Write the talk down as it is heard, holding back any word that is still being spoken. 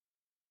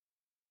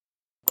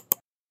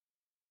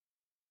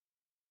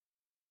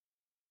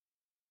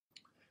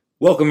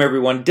Welcome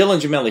everyone, Dylan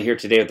Gemelli here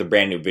today with a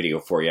brand new video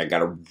for you. I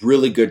got a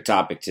really good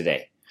topic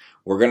today.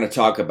 We're going to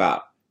talk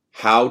about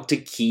how to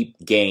keep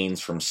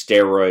gains from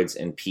steroids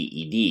and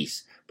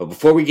PEDs. But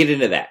before we get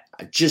into that,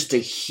 just a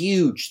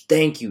huge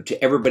thank you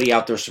to everybody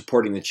out there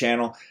supporting the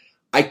channel.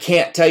 I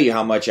can't tell you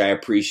how much I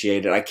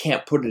appreciate it. I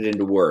can't put it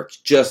into words.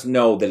 Just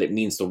know that it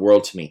means the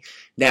world to me.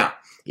 Now,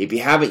 if you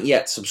haven't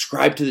yet,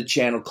 subscribe to the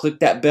channel. Click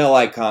that bell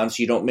icon so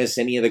you don't miss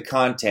any of the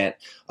content.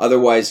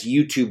 Otherwise,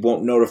 YouTube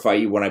won't notify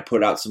you when I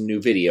put out some new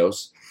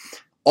videos.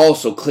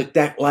 Also, click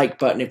that like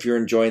button if you're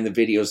enjoying the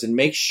videos. And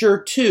make sure,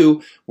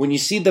 too, when you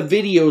see the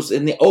videos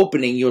in the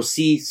opening, you'll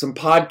see some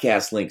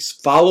podcast links.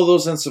 Follow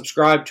those and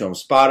subscribe to them.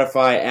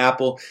 Spotify,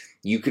 Apple.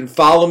 You can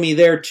follow me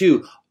there,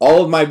 too.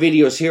 All of my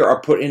videos here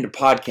are put into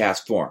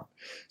podcast form.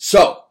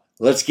 So,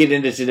 let's get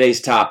into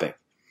today's topic.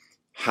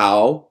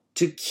 How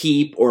to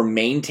keep or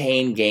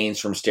maintain gains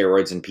from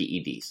steroids and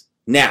PEDs.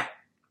 Now,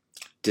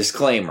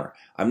 disclaimer,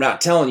 I'm not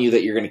telling you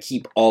that you're going to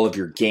keep all of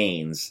your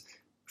gains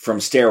from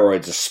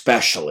steroids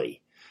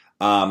especially.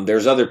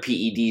 There's other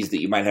PEDs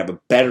that you might have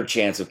a better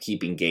chance of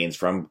keeping gains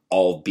from,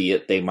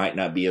 albeit they might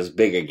not be as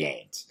big a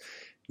gains.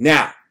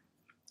 Now,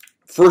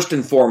 first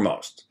and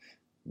foremost,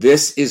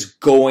 this is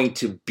going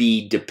to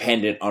be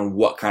dependent on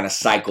what kind of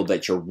cycle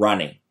that you're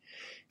running.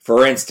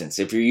 For instance,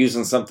 if you're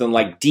using something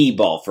like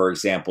D-bol, for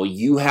example,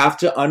 you have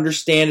to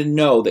understand and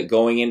know that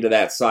going into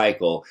that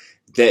cycle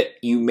that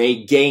you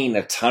may gain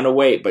a ton of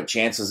weight, but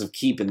chances of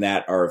keeping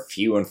that are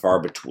few and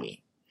far between.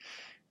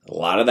 A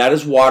lot of that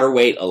is water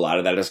weight. A lot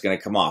of that is going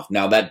to come off.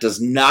 Now, that does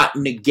not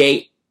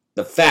negate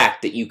the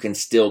fact that you can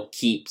still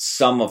keep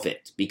some of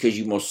it, because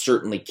you most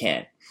certainly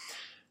can.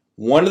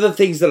 One of the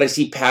things that I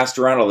see passed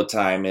around all the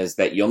time is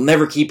that you'll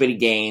never keep any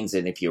gains,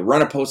 and if you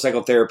run a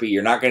post-cycle therapy,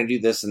 you're not going to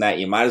do this and that.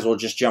 You might as well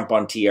just jump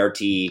on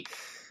TRT.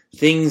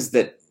 Things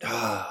that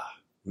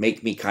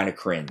make me kind of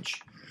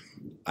cringe.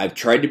 I've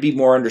tried to be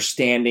more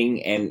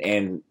understanding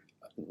and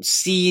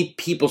see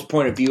people's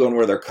point of view on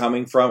where they're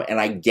coming from, and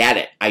I get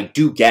it. I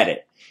do get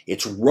it.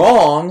 It's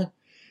wrong,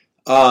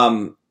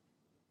 but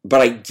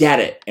I get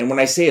it. And when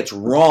I say it's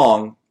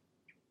wrong,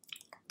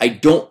 I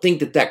don't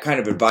think that that kind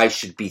of advice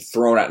should be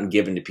thrown out and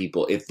given to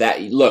people.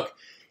 Look,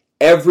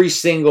 every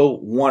single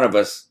one of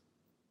us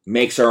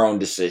makes our own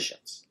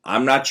decisions.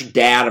 I'm not your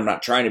dad. I'm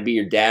not trying to be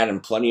your dad.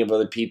 And plenty of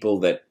other people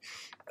that,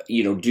 do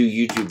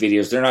YouTube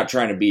videos, they're not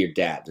trying to be your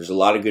dad. There's a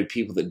lot of good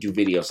people that do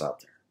videos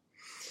out there.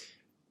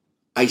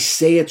 I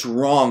say it's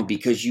wrong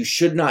because you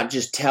should not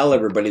just tell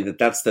everybody that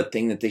that's the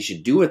thing that they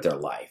should do with their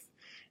life.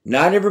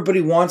 Not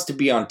everybody wants to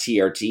be on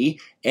TRT.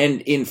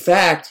 And in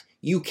fact,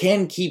 you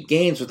can keep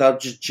gains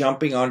without just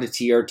jumping onto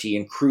TRT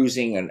and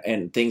cruising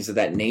and things of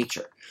that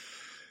nature.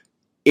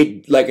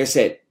 Like I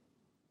said,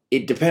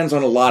 it depends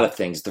on a lot of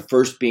things. The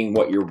first being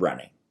what you're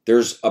running.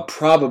 There's a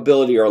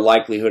probability or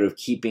likelihood of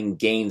keeping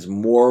gains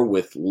more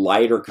with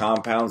lighter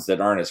compounds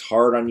that aren't as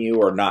hard on you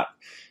or not,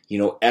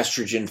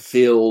 estrogen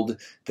filled,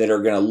 that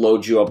are going to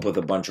load you up with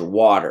a bunch of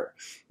water.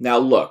 Now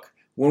look,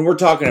 when we're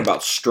talking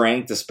about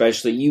strength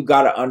especially, you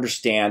got to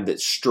understand that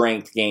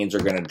strength gains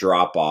are going to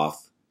drop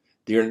off.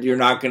 You're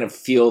not going to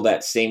feel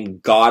that same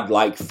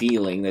godlike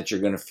feeling that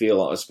you're going to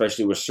feel,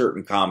 especially with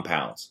certain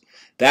compounds.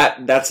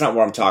 That's not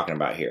what I'm talking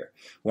about here.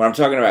 When I'm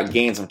talking about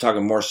gains, I'm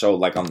talking more so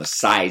like on the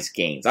size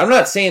gains. I'm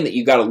not saying that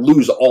you got to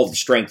lose all the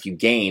strength you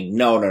gained.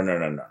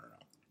 No.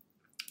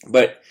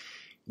 But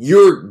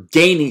you're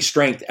gaining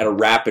strength at a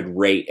rapid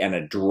rate and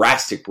a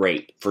drastic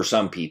rate for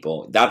some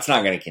people. That's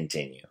not going to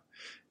continue.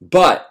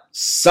 But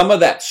some of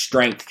that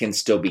strength can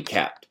still be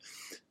kept.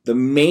 The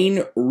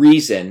main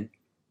reason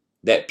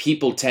that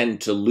people tend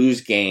to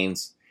lose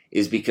gains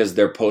is because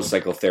their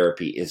post-cycle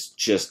therapy is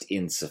just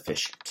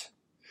insufficient.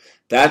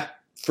 That,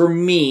 for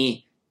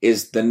me,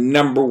 is the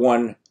number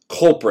one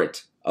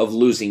culprit of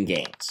losing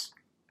gains.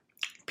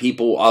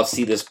 I'll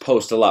see this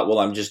post a lot. Well,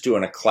 I'm just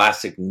doing a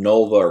classic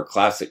Nova or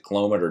classic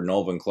Clomid or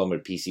Nova and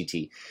Clomid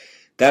PCT.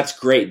 That's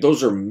great.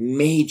 Those are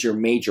major,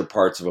 major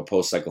parts of a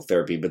post-cycle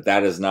therapy, but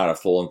that is not a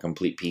full and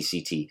complete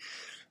PCT.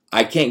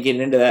 I can't get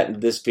into that in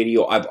this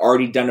video. I've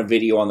already done a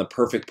video on the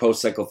perfect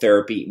post-cycle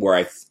therapy where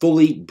I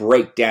fully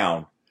break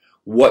down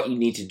what you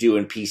need to do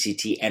in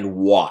PCT and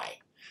why.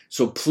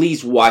 So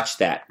please watch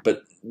that.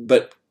 But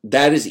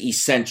that is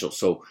essential.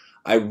 So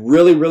I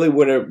really, really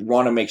would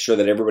want to make sure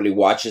that everybody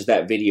watches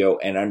that video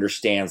and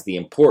understands the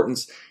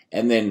importance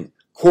and then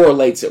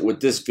correlates it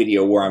with this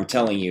video where I'm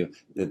telling you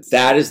that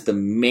that is the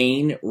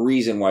main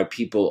reason why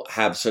people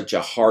have such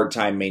a hard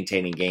time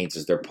maintaining gains,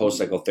 is their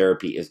post-cycle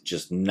therapy is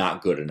just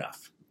not good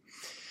enough.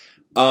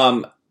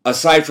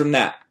 Aside from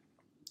that,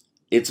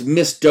 it's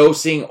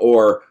misdosing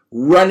or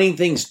running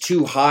things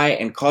too high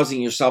and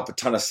causing yourself a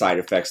ton of side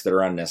effects that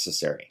are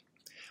unnecessary.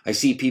 I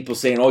see people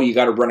saying, oh, you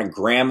got to run a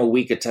gram a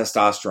week of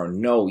testosterone.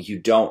 No, you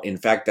don't. In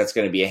fact, that's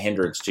going to be a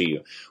hindrance to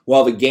you.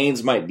 While the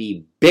gains might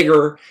be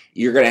bigger,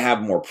 you're going to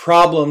have more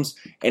problems.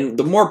 And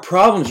the more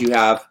problems you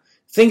have,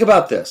 think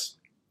about this.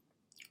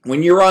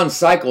 When you're on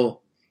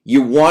cycle,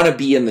 you want to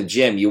be in the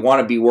gym. You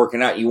want to be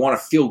working out. You want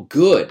to feel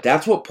good.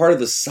 That's what part of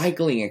the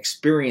cycling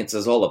experience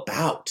is all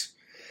about.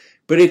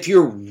 But if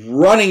you're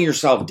running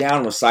yourself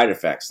down with side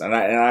effects, and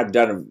I've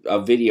done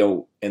a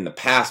video in the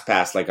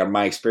past, like on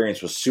my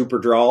experience with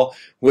Superdrol,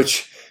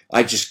 which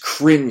I just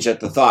cringe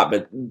at the thought,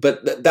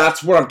 but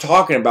that's what I'm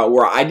talking about,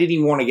 where I didn't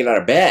even want to get out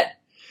of bed.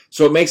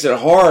 So it makes it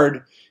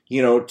hard,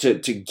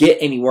 to get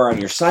anywhere on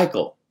your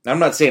cycle. I'm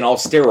not saying all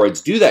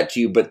steroids do that to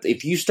you, but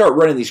if you start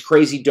running these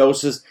crazy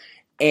doses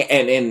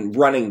and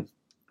running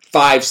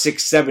 5,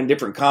 6, 7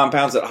 different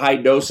compounds at high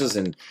doses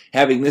and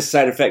having this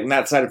side effect and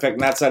that side effect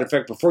and that side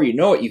effect, before you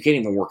know it, you can't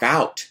even work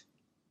out.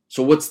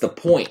 So what's the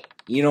point?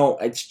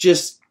 It's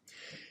just,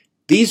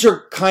 these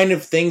are kind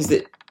of things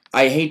that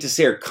I hate to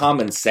say are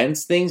common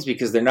sense things,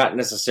 because they're not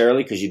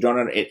necessarily, because you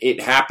don't,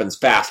 it happens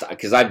fast,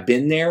 because I've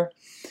been there.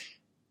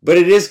 But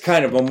it is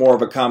kind of more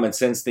of a common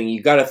sense thing.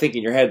 You got to think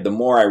in your head, the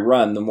more I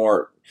run, the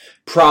more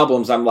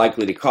problems I'm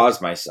likely to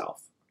cause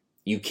myself.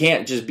 You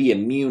can't just be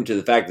immune to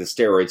the fact that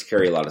steroids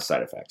carry a lot of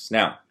side effects.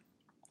 Now,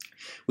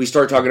 we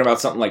start talking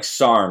about something like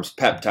SARMs,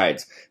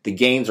 peptides. The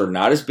gains are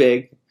not as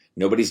big.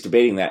 Nobody's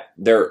debating that.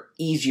 They're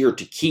easier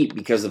to keep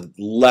because of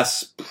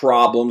less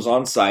problems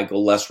on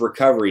cycle, less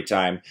recovery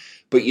time.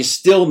 But you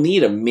still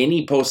need a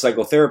mini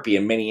post-cycle therapy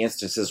in many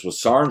instances, with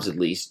SARMs at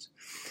least.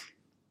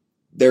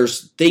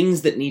 There's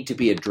things that need to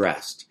be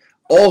addressed.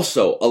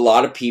 Also, a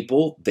lot of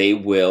people, they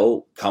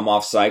will come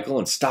off cycle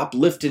and stop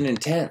lifting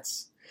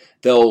intense.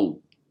 They'll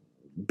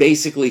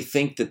basically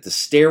think that the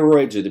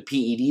steroids or the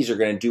PEDs are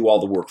going to do all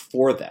the work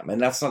for them, and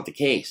that's not the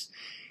case.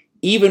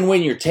 Even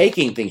when you're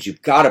taking things,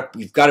 you've got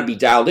to be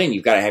dialed in.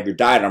 You've got to have your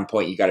diet on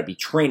point. You've got to be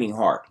training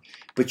hard.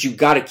 But you've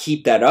got to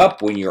keep that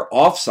up when you're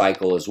off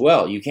cycle as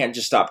well. You can't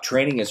just stop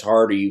training as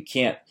hard, or you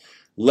can't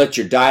let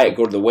your diet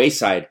go to the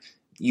wayside.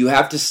 You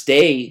have to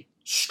stay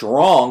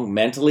strong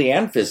mentally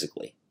and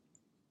physically.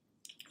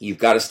 You've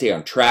got to stay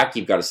on track.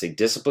 You've got to stay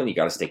disciplined. You've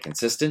got to stay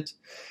consistent.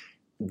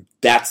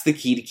 That's the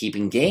key to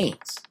keeping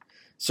gains.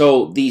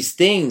 So these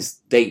things,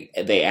 they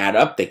add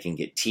up. They can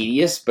get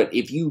tedious, but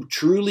if you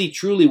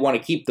truly want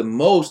to keep the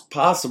most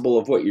possible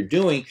of what you're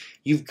doing,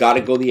 you've got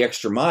to go the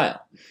extra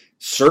mile.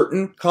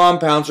 Certain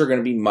compounds are going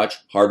to be much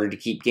harder to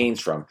keep gains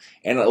from,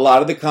 and a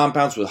lot of the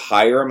compounds with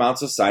higher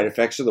amounts of side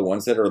effects are the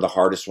ones that are the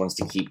hardest ones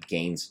to keep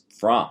gains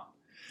from.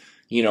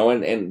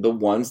 And the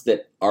ones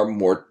that are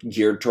more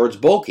geared towards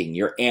bulking,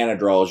 your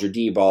anadrols, your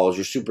D-balls,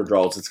 your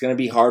superdrols, it's going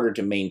to be harder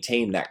to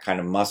maintain that kind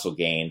of muscle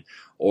gain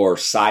or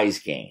size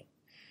gain.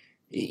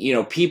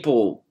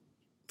 People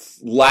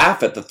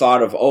laugh at the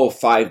thought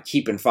of,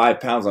 keeping 5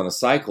 pounds on a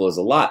cycle is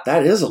a lot.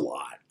 That is a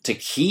lot. To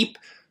keep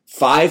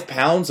 5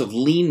 pounds of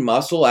lean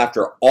muscle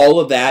after all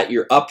of that,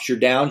 your ups, your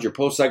downs, your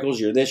post cycles,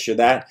 your this, your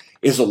that,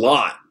 is a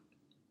lot.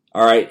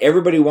 All right,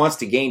 everybody wants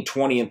to gain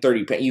 20 and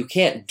 30 pounds. You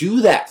can't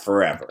do that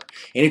forever.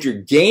 And if you're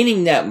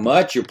gaining that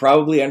much, you're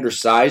probably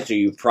undersized, or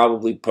you've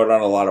probably put on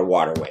a lot of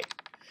water weight.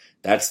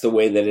 That's the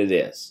way that it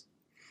is.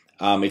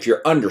 If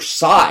you're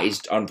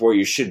undersized on where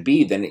you should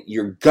be, then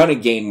you're going to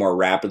gain more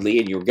rapidly,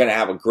 and you're going to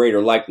have a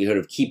greater likelihood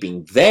of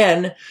keeping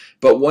then.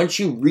 But once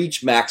you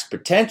reach max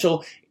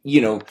potential,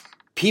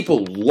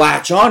 people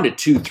latch on to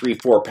 2, 3,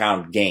 4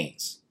 pound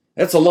gains.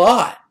 That's a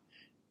lot.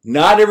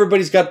 Not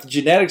everybody's got the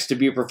genetics to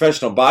be a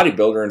professional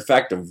bodybuilder. In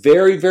fact, a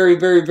very, very,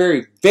 very,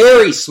 very,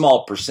 very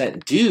small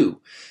percent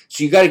do.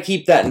 So you got to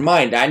keep that in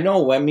mind.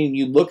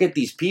 You look at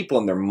these people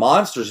and they're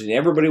monsters, and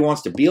everybody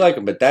wants to be like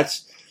them, but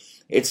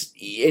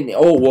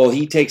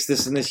he takes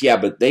this and this. Yeah,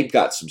 but they've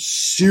got some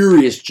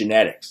serious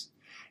genetics.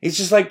 It's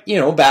just like,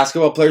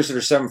 basketball players that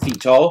are 7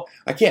 feet tall.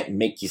 I can't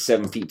make you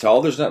 7 feet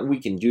tall. There's nothing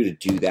we can do to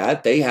do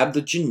that. They have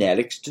the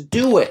genetics to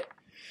do it.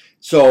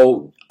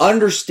 So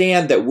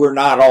understand that we're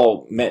not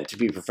all meant to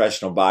be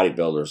professional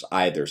bodybuilders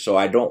either. So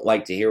I don't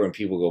like to hear when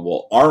people go,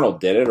 well, Arnold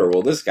did it, or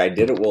well, this guy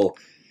did it. Well,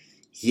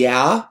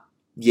 yeah,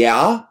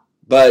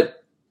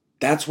 but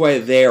that's why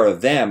they are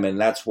them, and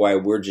that's why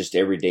we're just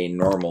everyday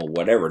normal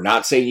whatever.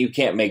 Not saying you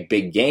can't make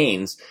big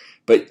gains,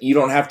 but you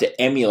don't have to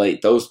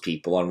emulate those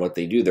people on what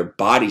they do. Their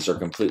bodies are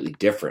completely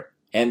different,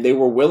 and they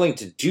were willing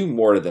to do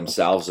more to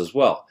themselves as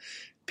well.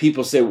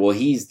 People say, well,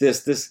 he's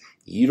this.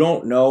 You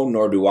don't know,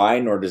 nor do I,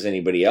 nor does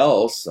anybody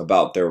else,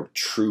 about their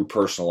true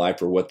personal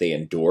life or what they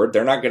endured.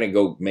 They're not going to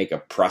go make a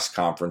press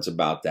conference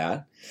about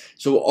that.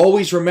 So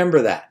always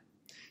remember that.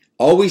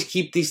 Always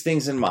keep these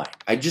things in mind.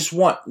 I just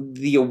want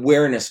the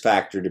awareness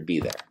factor to be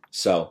there.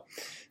 So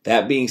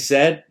that being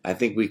said, I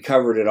think we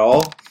covered it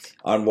all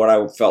on what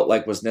I felt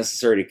like was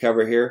necessary to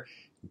cover here.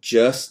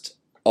 Just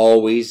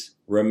always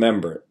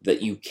remember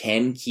that you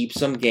can keep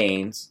some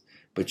gains,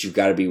 but you've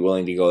got to be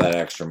willing to go that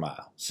extra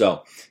mile.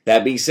 So,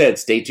 that being said,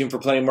 stay tuned for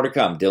plenty more to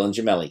come. Dylan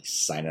Gemelli,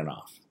 signing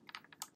off.